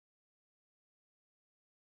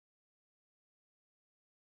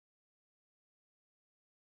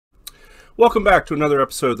Welcome back to another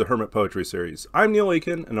episode of the Hermit Poetry Series. I'm Neil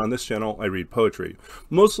Aitken, and on this channel I read poetry.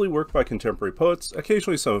 Mostly work by contemporary poets,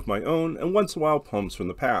 occasionally some of my own, and once in a while poems from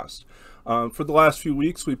the past. For the last few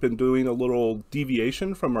weeks we've been doing a little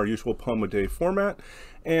deviation from our usual poem a day format,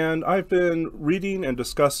 and I've been reading and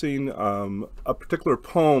discussing a particular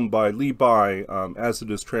poem by Li Bai as it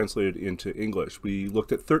is translated into English. We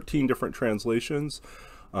looked at 13 different translations.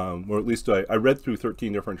 Or at least I read through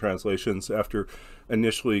 13 different translations after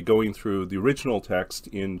initially going through the original text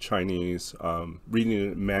in Chinese, reading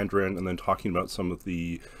it in Mandarin, and then talking about some of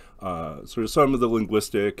the some of the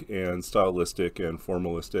linguistic and stylistic and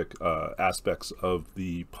formalistic aspects of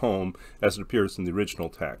the poem as it appears in the original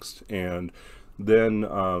text. And then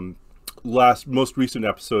most recent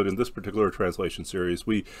episode in this particular translation series,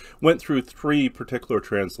 we went through 3 particular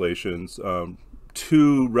translations.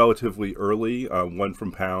 2 relatively early, one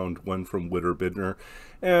from Pound, one from Witter Bidner,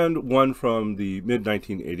 and one from the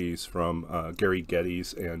mid-1980s from Gary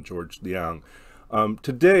Geddes and George Liang.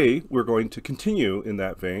 Today we're going to continue in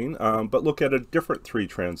that vein, but look at a different 3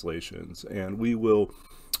 translations, and we will,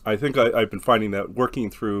 I think I've been finding that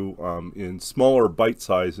working through in smaller bite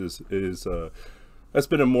sizes has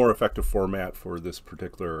been a more effective format for this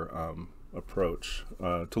particular approach,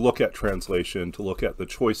 to look at translation, to look at the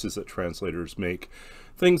choices that translators make,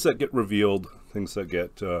 things that get revealed, things that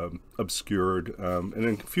get obscured, and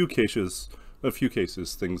in a few cases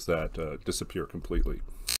things that disappear completely.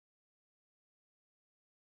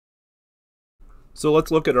 So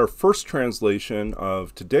let's look at our first translation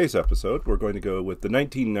of today's episode. We're going to go with the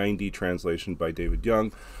 1990 translation by David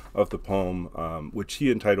Young of the poem, which he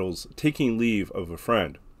entitles "Taking Leave of a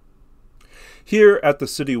Friend." Here at the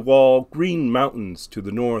city wall, green mountains to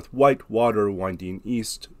the north, white water winding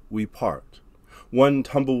east, we part. One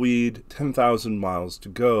tumbleweed, 10,000 miles to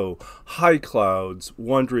go, high clouds,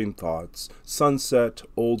 wandering thoughts, sunset,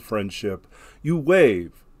 old friendship. You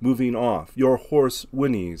wave, moving off, your horse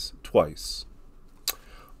whinnies twice.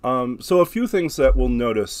 So a few things that we'll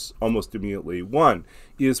notice almost immediately. One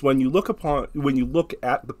is when you look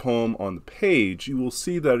at the poem on the page, you will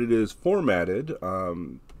see that it is formatted,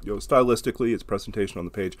 stylistically, its presentation on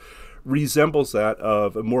the page resembles that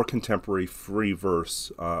of a more contemporary free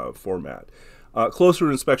verse format.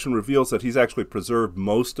 Closer inspection reveals that he's actually preserved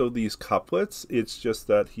most of these couplets. It's just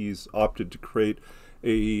that he's opted to create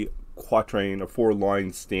a quatrain, a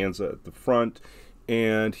 4-line stanza at the front,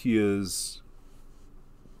 and he is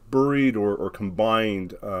buried or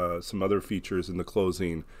combined some other features in the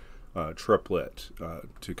closing triplet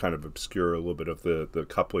to kind of obscure a little bit of the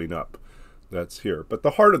coupling up that's here. But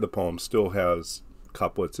the heart of the poem still has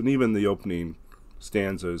couplets, and even the opening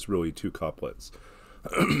stanza is really 2 couplets.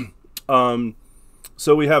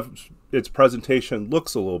 So we have its presentation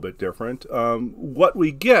looks a little bit different. What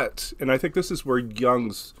we get, and I think this is where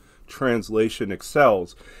Young's translation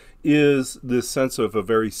excels, is this sense of a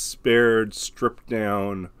very spared, stripped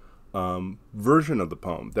down version of the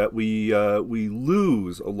poem, that we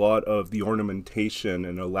lose a lot of the ornamentation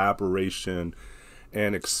and elaboration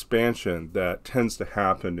and expansion that tends to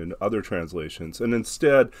happen in other translations, and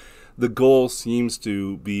instead the goal seems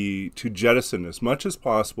to be to jettison as much as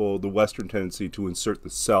possible the Western tendency to insert the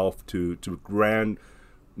self, to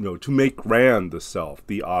make grand the self,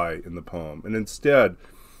 the I, in the poem, and instead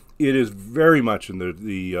it is very much in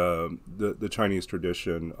the Chinese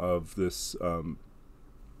tradition of this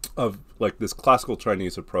this classical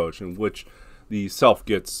Chinese approach in which the self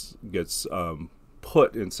gets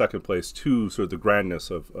put in second place to sort of the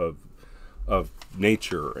grandness of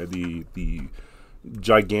nature and the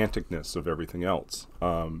giganticness of everything else.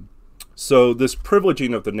 So this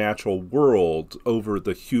privileging of the natural world over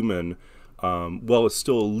the human, while it's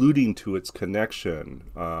still alluding to its connection,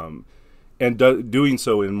 and doing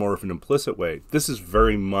so in more of an implicit way, this is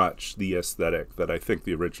very much the aesthetic that I think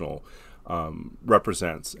the original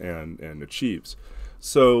represents and achieves.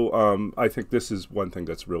 So I think this is one thing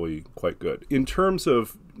that's really quite good. In terms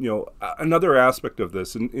of, another aspect of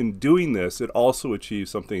this, in doing this, it also achieves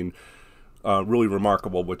something really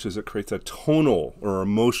remarkable, which is it creates a tonal or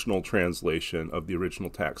emotional translation of the original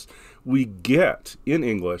text. We get, in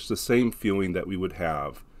English, the same feeling that we would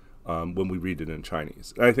have when we read it in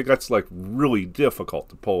Chinese. And I think that's really difficult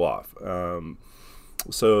to pull off.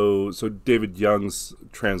 So David Young's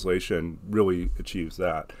translation really achieves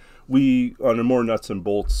that. We, on a more nuts and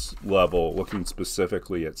bolts level, looking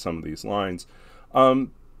specifically at some of these lines,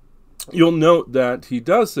 you'll note that he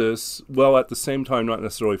does this while at the same time not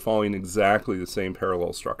necessarily following exactly the same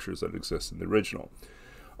parallel structures that exist in the original.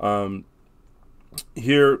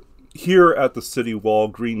 Here at the city wall,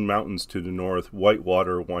 green mountains to the north, white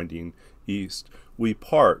water winding east, we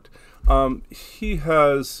part. He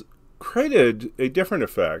has created a different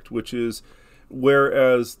effect, which is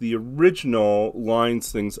whereas the original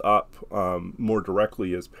lines things up more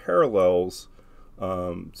directly as parallels,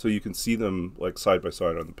 so you can see them like side by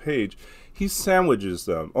side on the page, he sandwiches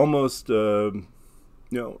them almost,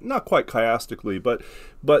 not quite chiastically,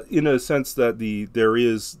 but in a sense that there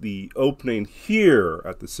is the opening here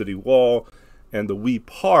at the city wall, and the we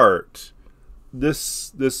part.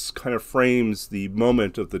 This kind of frames the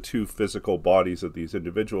moment of the two physical bodies of these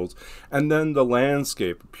individuals, and then the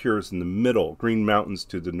landscape appears in the middle, green mountains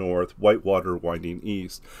to the north, white water winding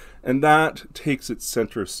east, and that takes its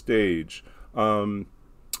center stage.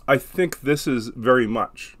 I think this is very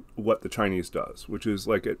much what the Chinese does, which is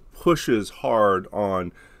like it pushes hard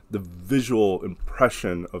on the visual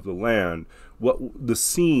impression of the land, the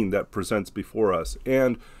scene that presents before us,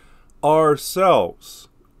 and ourselves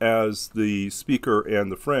as the speaker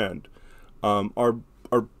and the friend are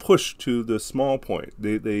pushed to the small point.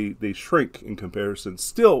 They shrink in comparison.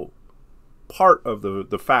 Still part of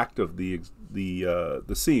the fact of the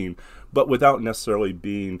scene, but without necessarily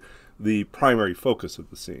being the primary focus of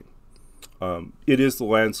the scene. It is the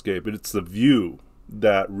landscape, it's the view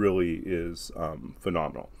that really is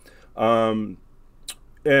phenomenal. And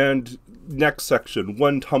next section,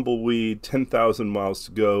 one tumbleweed, 10,000 miles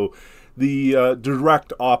to go. The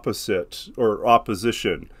direct opposite or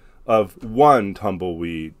opposition of one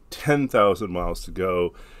tumbleweed, 10,000 miles to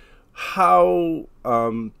go. How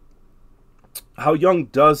Young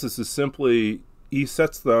does this is simply he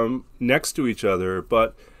sets them next to each other,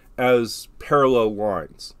 but as parallel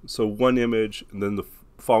lines. So one image and then the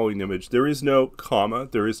following image. There is no comma,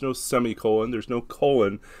 there is no semicolon, there's no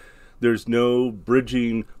colon, there's no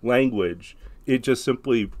bridging language. It just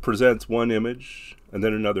simply presents one image and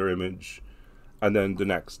then another image, and then the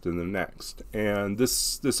next and the next. And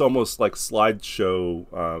this almost like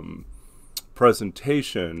slideshow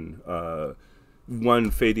presentation,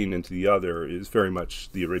 one fading into the other, is very much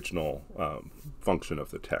the original function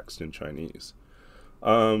of the text in Chinese.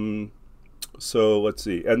 So let's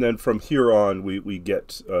see. And then from here on, we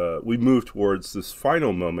move towards this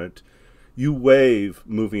final moment. You wave,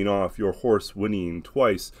 moving off, your horse whinnying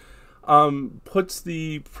twice. Puts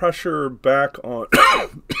the pressure back on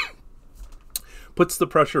puts the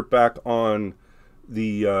pressure back on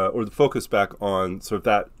the or the focus back on sort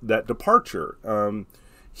of that departure.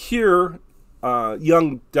 Here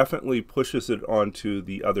Young definitely pushes it onto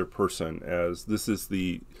the other person, as this is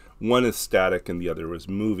the one is static and the other is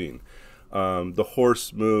moving. The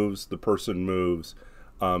horse moves, the person moves.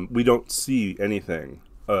 We don't see anything.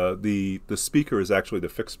 The speaker is actually the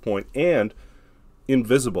fixed point and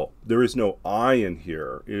invisible. There is no I in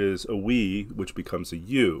here. It is a we, which becomes a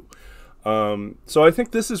you. So I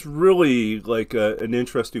think this is really like an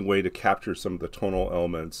interesting way to capture some of the tonal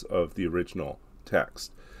elements of the original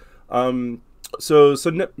text. So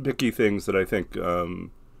nitpicky things that I think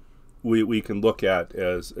we can look at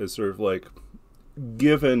as sort of like,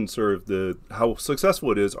 given sort of how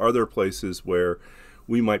successful it is, are there places where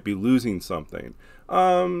we might be losing something?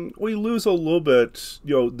 We lose a little bit,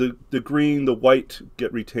 the green, the white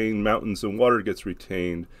get retained, mountains and water gets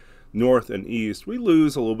retained, north and east. We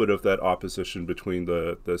lose a little bit of that opposition between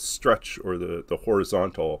the stretch or the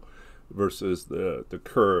horizontal versus the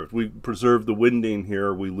curved. We preserve the winding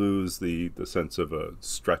here. We lose the sense of a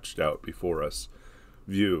stretched out before us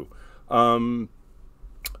view. And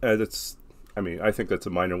I think that's a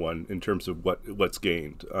minor one in terms of what's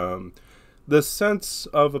gained. The sense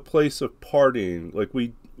of a place of parting, like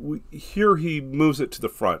we here he moves it to the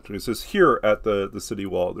front. He says here at the city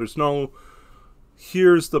wall. There's no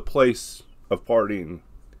here's the place of parting.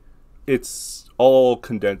 It's all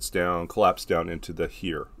condensed down, collapsed down into the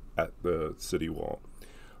here at the city wall.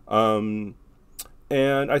 And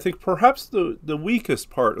I think perhaps the weakest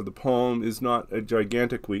part of the poem is not a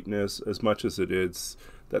gigantic weakness as much as it is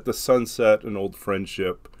that the sunset and old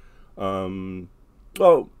friendship, the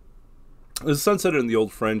sunset and the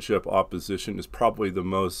old friendship opposition is probably the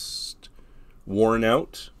most worn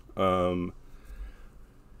out.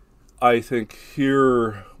 I think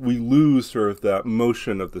here we lose sort of that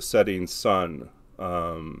motion of the setting sun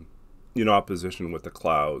in opposition with the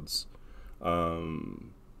clouds.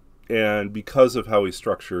 And because of how he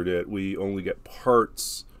structured it, we only get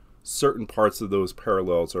certain parts of those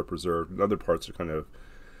parallels are preserved, and other parts are kind of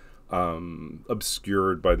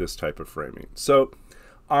obscured by this type of framing. So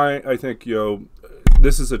I think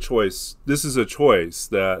this is a choice. This is a choice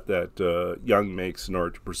that Young makes in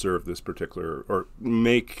order to preserve this particular, or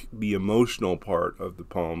make the emotional part of the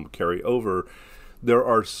poem carry over. There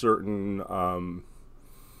are certain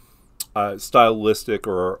stylistic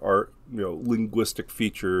or linguistic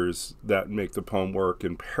features that make the poem work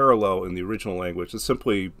in parallel in the original language is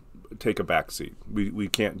simply take a backseat. We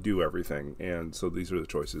can't do everything, and so these are the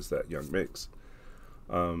choices that Young makes.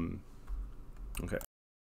 Okay.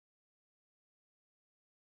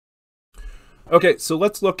 Okay, so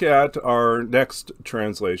let's look at our next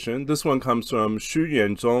translation. This one comes from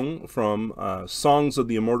Yuan Zhong from Songs of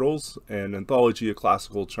the Immortals, an anthology of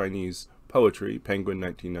classical Chinese poetry, Penguin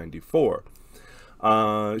 1994.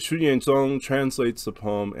 Yuan Zhong translates the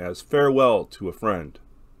poem as Farewell to a Friend.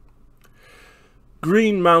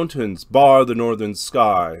 Green mountains bar the northern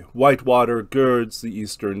sky, white water girds the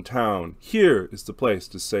eastern town. Here is the place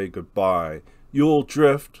to say goodbye. You'll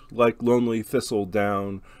drift like lonely thistle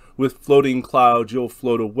down. With floating clouds you'll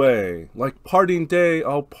float away. Like parting day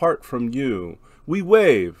I'll part from you. We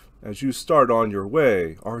wave as you start on your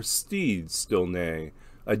way. Our steeds still neigh.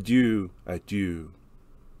 Adieu, adieu.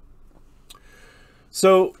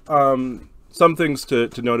 So, some things to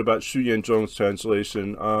note about Yuan Zhong's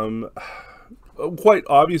translation. Quite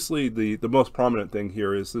obviously, the most prominent thing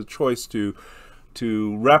here is the choice to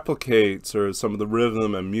replicate sort of some of the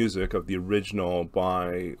rhythm and music of the original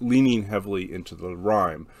by leaning heavily into the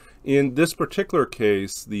rhyme. In this particular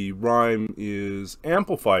case, the rhyme is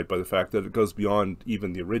amplified by the fact that it goes beyond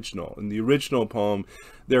even the original. In the original poem,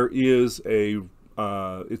 there is a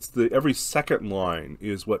every second line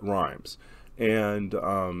is what rhymes, and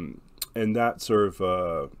that sort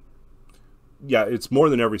of yeah, it's more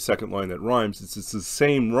than every second line that rhymes. It's the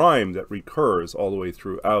same rhyme that recurs all the way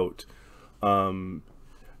throughout. Yuan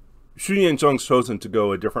Zhong's chosen to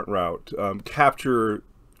go a different route, capture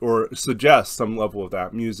or suggest some level of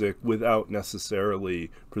that music without necessarily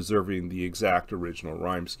preserving the exact original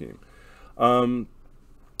rhyme scheme.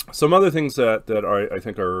 Some other things that I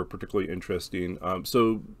think are particularly interesting.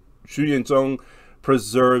 So Yuan Zhong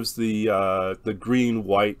preserves the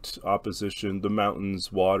green-white opposition, the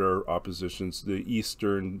mountains, water oppositions, the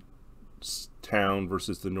eastern town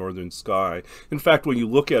versus the northern sky. In fact, when you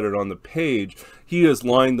look at it on the page, he has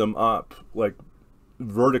lined them up like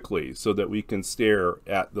vertically so that we can stare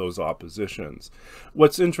at those oppositions.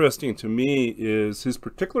 What's interesting to me is his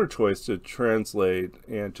particular choice to translate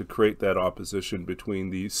and to create that opposition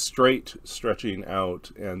between the straight stretching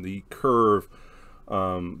out and the curve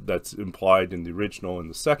that's implied in the original in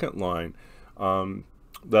the second line,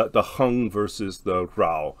 the hung versus the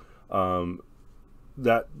rao.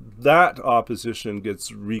 That opposition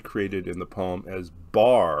gets recreated in the poem as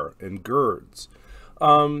bar and girds.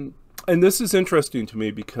 And this is interesting to me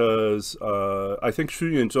because I think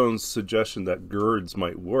Yuan Zhong's suggestion that girds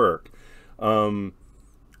might work.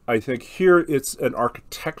 I think here it's an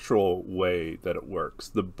architectural way that it works.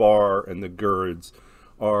 The bar and the girds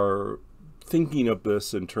are thinking of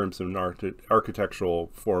this in terms of an architectural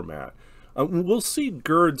format. We'll see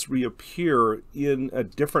girds reappear in a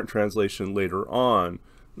different translation later on,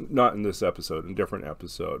 not in this episode, in a different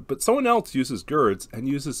episode. But someone else uses girds and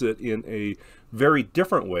uses it in a very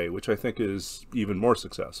different way, which I think is even more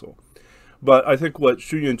successful. But I think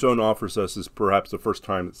what Yuan Zhong offers us is perhaps the first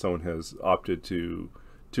time that someone has opted to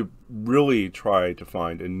really try to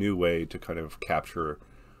find a new way to kind of capture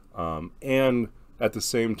and at the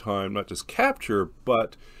same time not just capture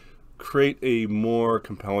but create a more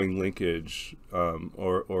compelling linkage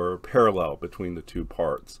or parallel between the two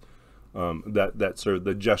parts. That sort of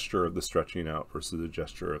the gesture of the stretching out versus the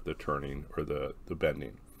gesture of the turning or the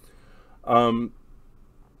bending.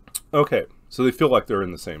 Okay, so they feel like they're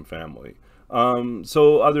in the same family.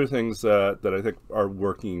 So other things that I think are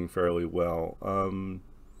working fairly well.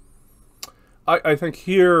 I think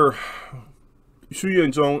here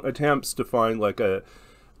Yuan Zhong attempts to find like a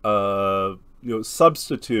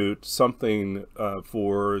substitute something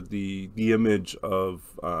for the image of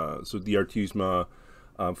so the artemisia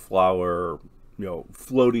flower,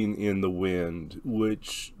 floating in the wind,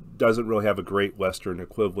 which doesn't really have a great Western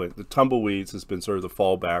equivalent. The tumbleweeds has been sort of the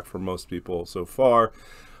fallback for most people so far,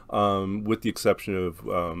 with the exception of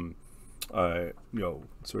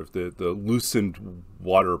sort of the loosened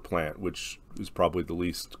water plant, which is probably the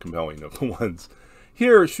least compelling of the ones.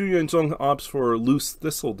 Here, Yuan Zhong opts for loose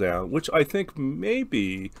thistledown, which I think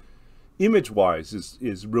maybe image-wise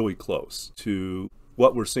is really close to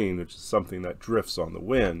what we're seeing, which is something that drifts on the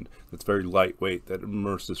wind, that's very lightweight, that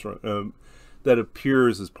immerses, that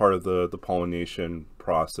appears as part of the pollination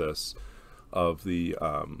process of the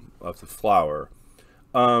flower.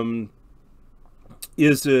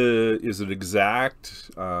 Is it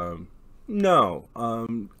exact? No.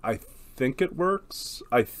 I think it works.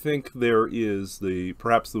 I think there is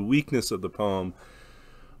perhaps the weakness of the poem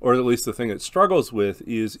or at least the thing it struggles with,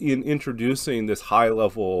 is in introducing this high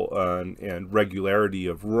level and regularity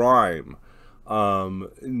of rhyme.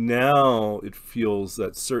 Now it feels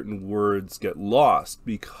that certain words get lost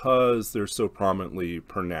because they're so prominently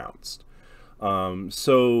pronounced.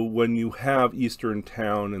 So when you have Eastern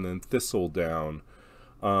Town and then Thistledown,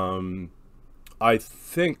 I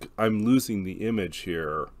think I'm losing the image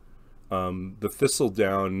here. The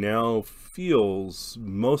Thistledown now feels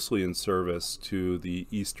mostly in service to the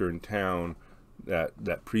Eastern Town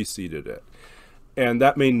that preceded it. And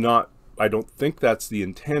that may not, I don't think that's the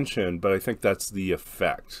intention, but I think that's the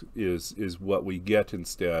effect, is what we get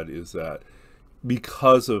instead, is that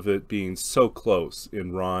because of it being so close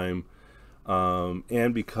in rhyme,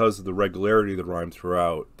 and because of the regularity of the rhyme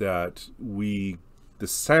throughout, that the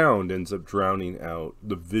sound ends up drowning out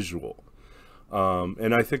the visual.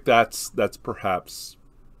 And I think that's perhaps,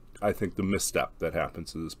 I think, the misstep that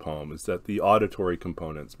happens to this poem, is that the auditory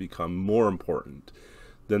components become more important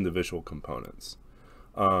than the visual components.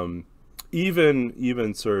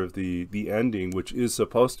 Even sort of the ending, which is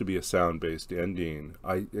supposed to be a sound-based ending,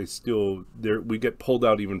 I still, we get pulled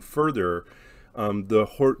out even further.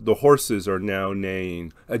 The horses are now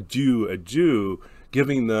neighing adieu, adieu,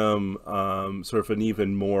 giving them sort of an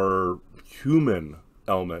even more human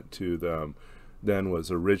element to them than was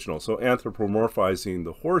original. So anthropomorphizing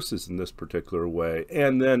the horses in this particular way,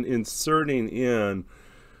 and then inserting in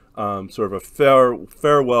sort of a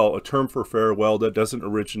farewell, a term for farewell that doesn't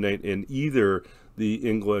originate in either the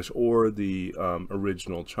English or the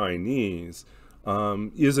original Chinese,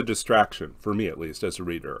 is a distraction, for me at least, as a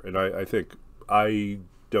reader. And I think I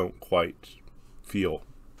don't quite feel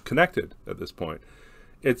connected at this point.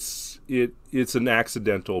 It's an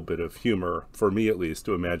accidental bit of humor, for me at least,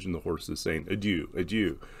 to imagine the horses saying adieu,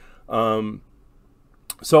 adieu.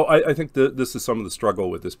 So I think that this is some of the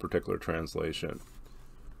struggle with this particular translation.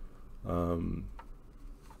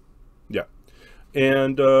 Yeah.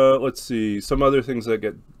 And let's see, some other things that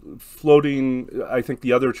get floating. I think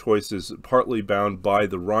the other choice is partly bound by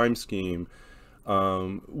the rhyme scheme.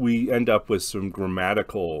 We end up with some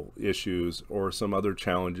grammatical issues or some other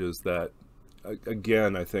challenges that,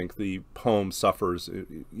 again, I think the poem suffers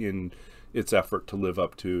in its effort to live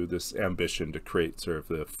up to this ambition to create sort of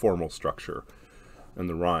the formal structure and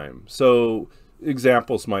the rhyme. So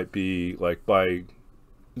examples might be like, by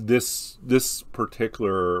this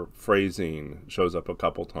particular phrasing shows up a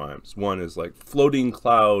couple times. One is like, floating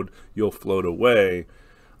cloud, you'll float away.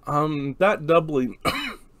 That doubling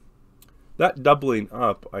that doubling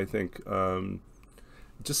up, I think,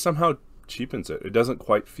 just somehow cheapens it. It doesn't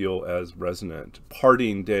quite feel as resonant.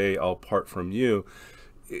 Parting day, I'll part from you.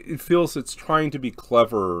 It feels it's trying to be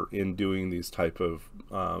clever in doing these type of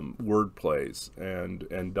word plays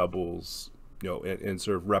and doubles, you know, and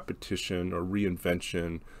sort of repetition or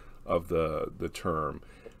reinvention of the term.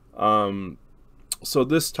 So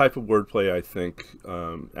this type of wordplay, I think,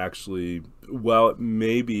 actually, while it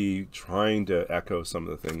may be trying to echo some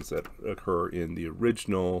of the things that occur in the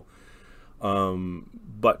original,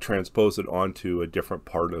 but transpose it onto a different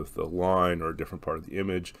part of the line or a different part of the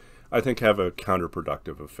image, I think have a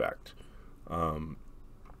counterproductive effect.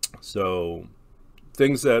 So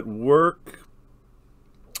things that work,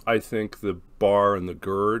 I think the bar and the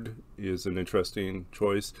gird is an interesting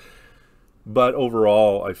choice. But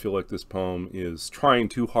overall, I feel like this poem is trying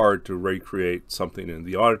too hard to recreate something in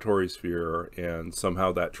the auditory sphere, and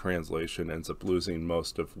somehow that translation ends up losing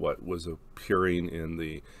most of what was appearing in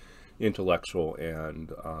the intellectual and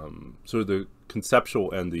sort of the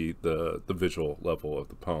conceptual and the visual level of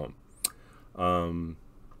the poem.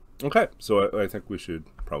 Okay, so I think we should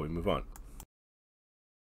probably move on.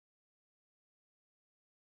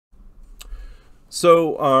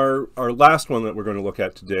 So our last one that we're going to look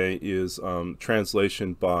at today is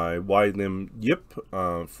translation by Wai-Lim Yip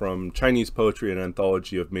from Chinese Poetry, an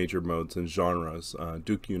Anthology of Major Modes and Genres,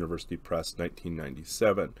 Duke University Press,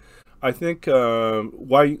 1997. I think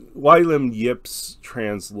Wai-Lim Yip's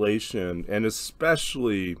translation, and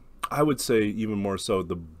especially, I would say even more so,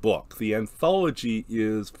 the book, the anthology,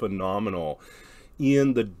 is phenomenal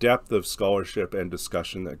in the depth of scholarship and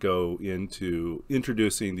discussion that go into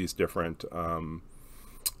introducing these different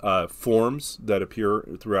forms that appear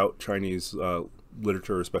throughout Chinese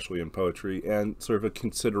literature, especially in poetry, and sort of a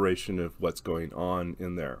consideration of what's going on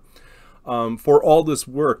in there. For all this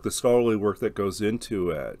work, the scholarly work that goes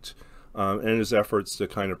into it, and his efforts to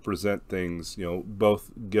kind of present things, you know,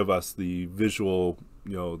 both give us the visual,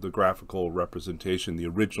 you know, the graphical representation, the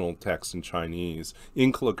original text in Chinese,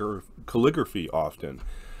 in calligraphy often.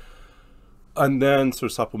 and then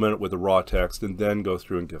sort of supplement it with the raw text and then go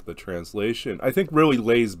through and give the translation, I think really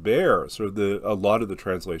lays bare sort of a lot of the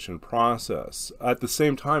translation process. At the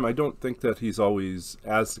same time, I don't think that he's always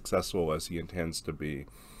as successful as he intends to be.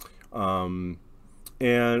 And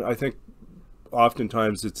I think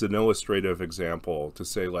oftentimes it's an illustrative example to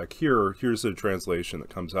say, like, here's a translation that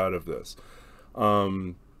comes out of this.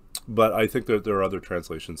 But I think that there are other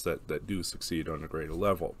translations that do succeed on a greater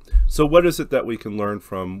level. So what is it that we can learn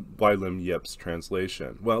from Wai-Lim Yip's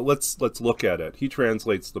translation? Well, let's look at it. He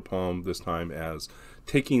translates the poem this time as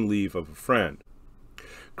taking leave of a friend.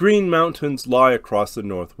 Green mountains lie across the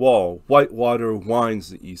north wall. White water winds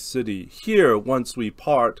the east city. Here, once we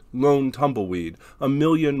part, lone tumbleweed,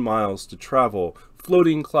 1,000,000 miles to travel.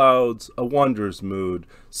 Floating clouds, a wanderer's mood.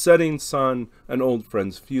 Setting sun, an old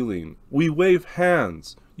friend's feeling. We wave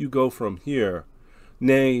hands. You go from here.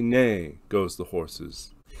 Nay, nay, goes the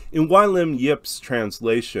horses. In Wai-Lim Yip's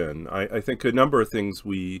translation, I think a number of things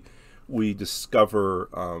we discover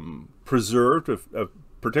preserved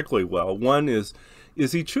particularly well. One is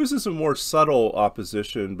he chooses a more subtle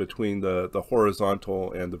opposition between the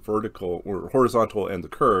horizontal and the vertical, or horizontal and the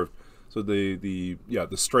curved. So the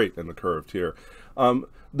straight and the curved here.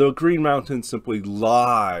 The Green Mountains simply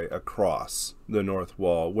lie across the north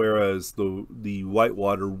wall, whereas the white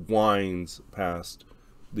water winds past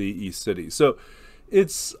the east city. So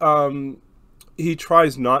it's he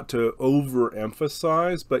tries not to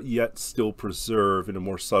overemphasize, but yet still preserve in a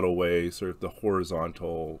more subtle way sort of the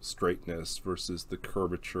horizontal straightness versus the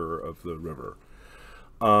curvature of the river.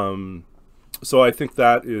 So I think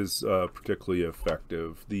that is particularly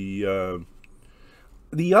effective.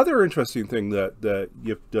 The other interesting thing that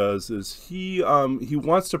Yip does is he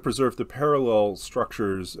wants to preserve the parallel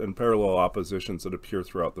structures and parallel oppositions that appear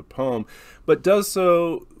throughout the poem, but does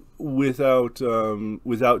so without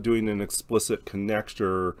doing an explicit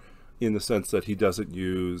connector, in the sense that he doesn't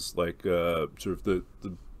use like sort of the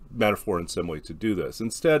metaphor and simile to do this.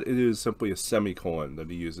 Instead, it is simply a semicolon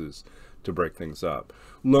that he uses to break things up.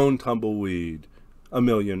 Lone tumbleweed,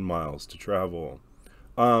 1,000,000 miles to travel.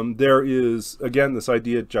 There is, again, this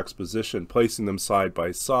idea of juxtaposition, placing them side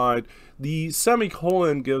by side. The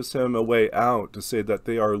semicolon gives him a way out to say that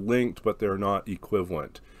they are linked, but they're not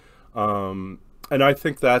equivalent. And I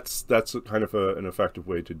think that's a kind of an effective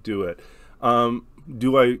way to do it.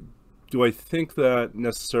 Do I think that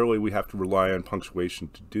necessarily we have to rely on punctuation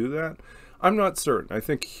to do that? I'm not certain. I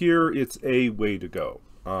think here it's a way to go.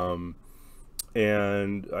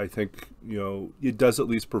 And I think, it does at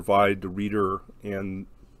least provide the reader and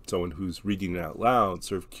someone who's reading it out loud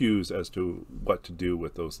sort of cues as to what to do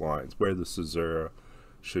with those lines, where the caesura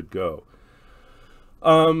should go.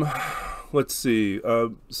 Let's see.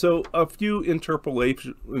 So a few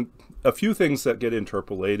things that get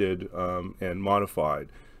interpolated and modified.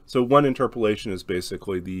 So one interpolation is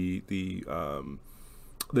basically the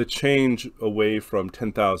change away from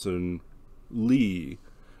 10,000 li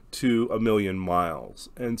to 1,000,000 miles.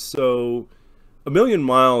 And so 1,000,000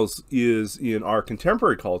 miles is, in our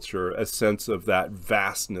contemporary culture, a sense of that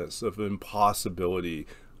vastness, of impossibility,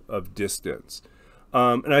 of distance.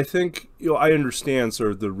 And I think, I understand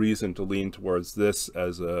sort of the reason to lean towards this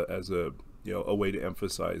as a way to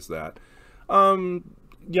emphasize that.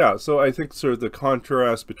 So I think sort of the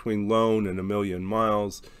contrast between lone and 1,000,000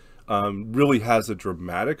 miles really has a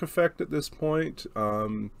dramatic effect at this point.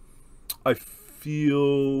 I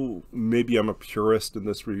feel maybe I'm a purist in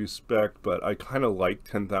this respect, but I kind of like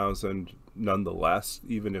 10,000 nonetheless,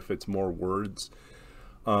 even if it's more words.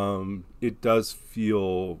 It does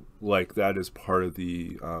feel like that is part of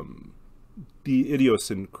the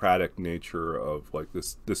idiosyncratic nature of like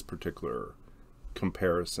this particular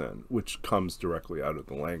comparison, which comes directly out of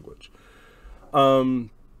the language. I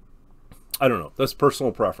don't know. That's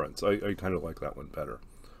personal preference. I kind of like that one better.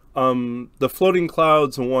 The floating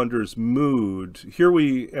clouds and wanderer's mood.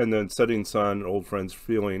 And then setting sun, old friend's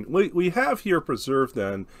feeling. We have here preserved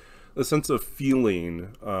then a sense of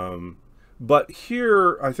feeling. But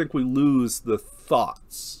here, I think we lose the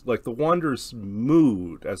thoughts, like the wanderer's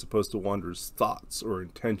mood as opposed to wanderer's thoughts or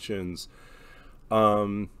intentions.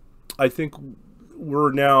 I think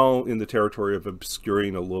we're now in the territory of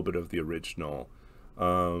obscuring a little bit of the original.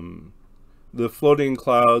 The floating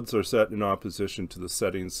clouds are set in opposition to the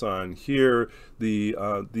setting sun. Here, the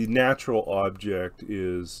natural object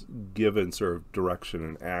is given sort of direction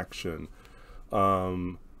and action.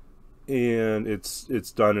 And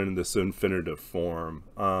it's done in this infinitive form.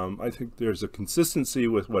 I think there's a consistency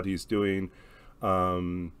with what he's doing,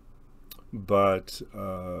 but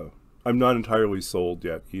I'm not entirely sold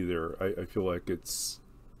yet either. I feel like it's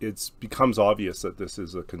becomes obvious that this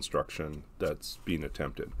is a construction that's being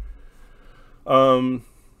attempted. Um,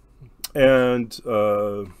 and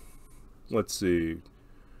let's see.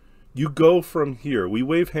 You go from here. We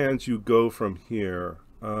wave hands. You go from here.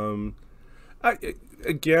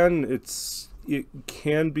 Again, it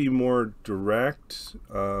can be more direct,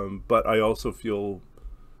 but I also feel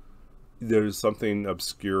there's something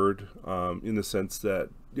obscured in the sense that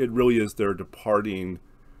it really is their departing.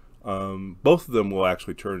 Both of them will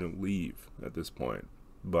actually turn and leave at this point,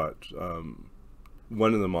 but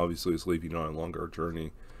one of them obviously is leaving on a longer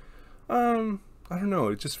journey. I don't know.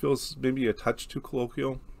 It just feels maybe a touch too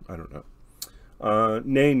colloquial. I don't know.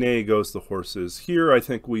 Nay, nay goes the horses. Here, I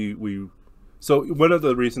think so one of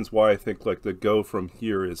the reasons why I think like the go from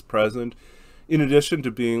here is present, in addition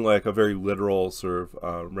to being like a very literal sort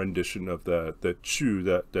of rendition of the chu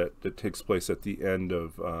that takes place at the end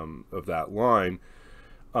of that line,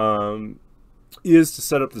 is to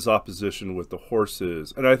set up this opposition with the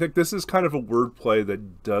horses. And I think this is kind of a wordplay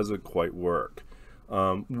that doesn't quite work,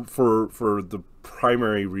 for the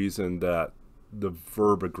primary reason that the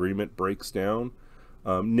verb agreement breaks down.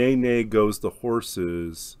 Nay, nay goes the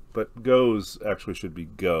horses, but goes actually should be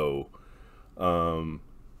go,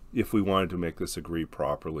 if we wanted to make this agree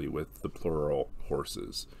properly with the plural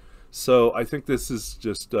horses. So I think this is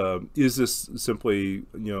just, is this simply,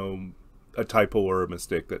 a typo or a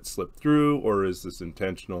mistake that slipped through, or is this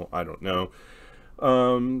intentional? I don't know.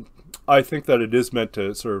 I think that it is meant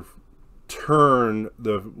to sort of turn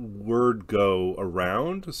the word go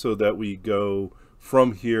around so that we go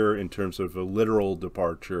from here in terms of a literal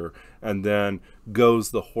departure, and then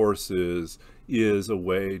goes the horses is a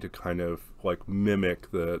way to kind of like mimic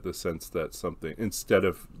the sense that something, instead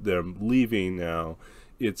of them leaving now,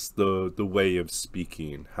 it's the way of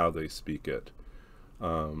speaking, how they speak it.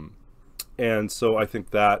 And so I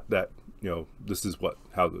think that this is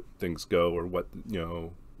how the things go, or what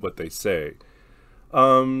they say.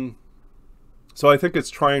 So I think it's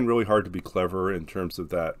trying really hard to be clever in terms of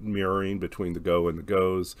that mirroring between the go and the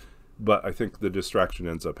goes, but I think the distraction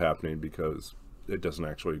ends up happening because it doesn't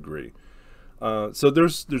actually agree. So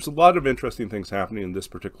there's a lot of interesting things happening in this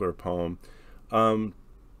particular poem.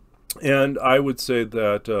 And I would say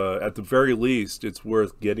that at the very least, it's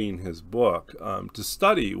worth getting his book to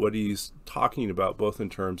study what he's talking about, both in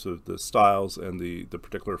terms of the styles and the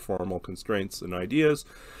particular formal constraints and ideas,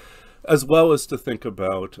 as well as to think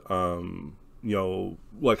about,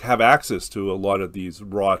 like have access to a lot of these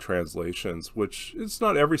raw translations, which it's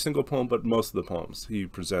not every single poem, but most of the poems he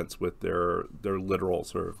presents with their literal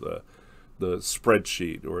sort of the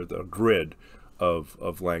spreadsheet or the grid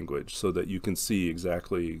of language, so that you can see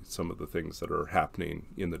exactly some of the things that are happening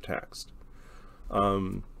in the text.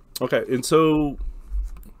 Okay, and so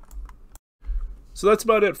that's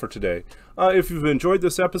about it for today. If you've enjoyed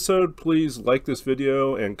this episode, please like this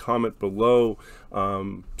video and comment below.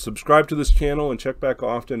 Subscribe to this channel and check back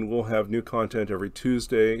often. We'll have new content every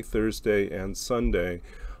Tuesday, Thursday, and Sunday.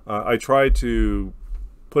 I try to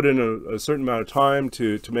put in a certain amount of time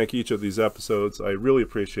to make each of these episodes. I really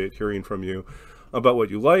appreciate hearing from you about what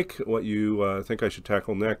you like, what you think I should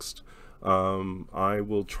tackle next. I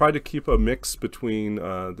will try to keep a mix between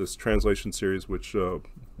this translation series, which will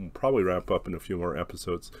probably wrap up in a few more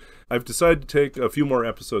episodes. I've decided to take a few more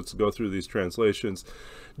episodes to go through these translations,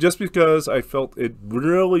 just because I felt it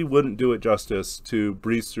really wouldn't do it justice to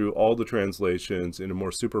breeze through all the translations in a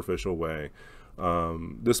more superficial way.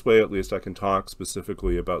 This way, at least, I can talk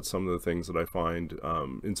specifically about some of the things that I find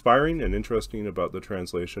inspiring and interesting about the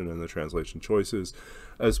translation and the translation choices,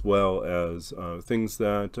 as well as things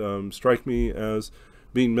that strike me as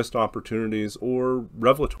being missed opportunities or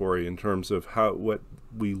revelatory in terms of what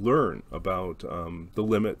we learn about the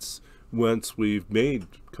limits once we've made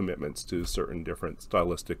commitments to certain different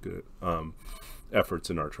stylistic efforts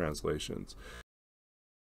in our translations.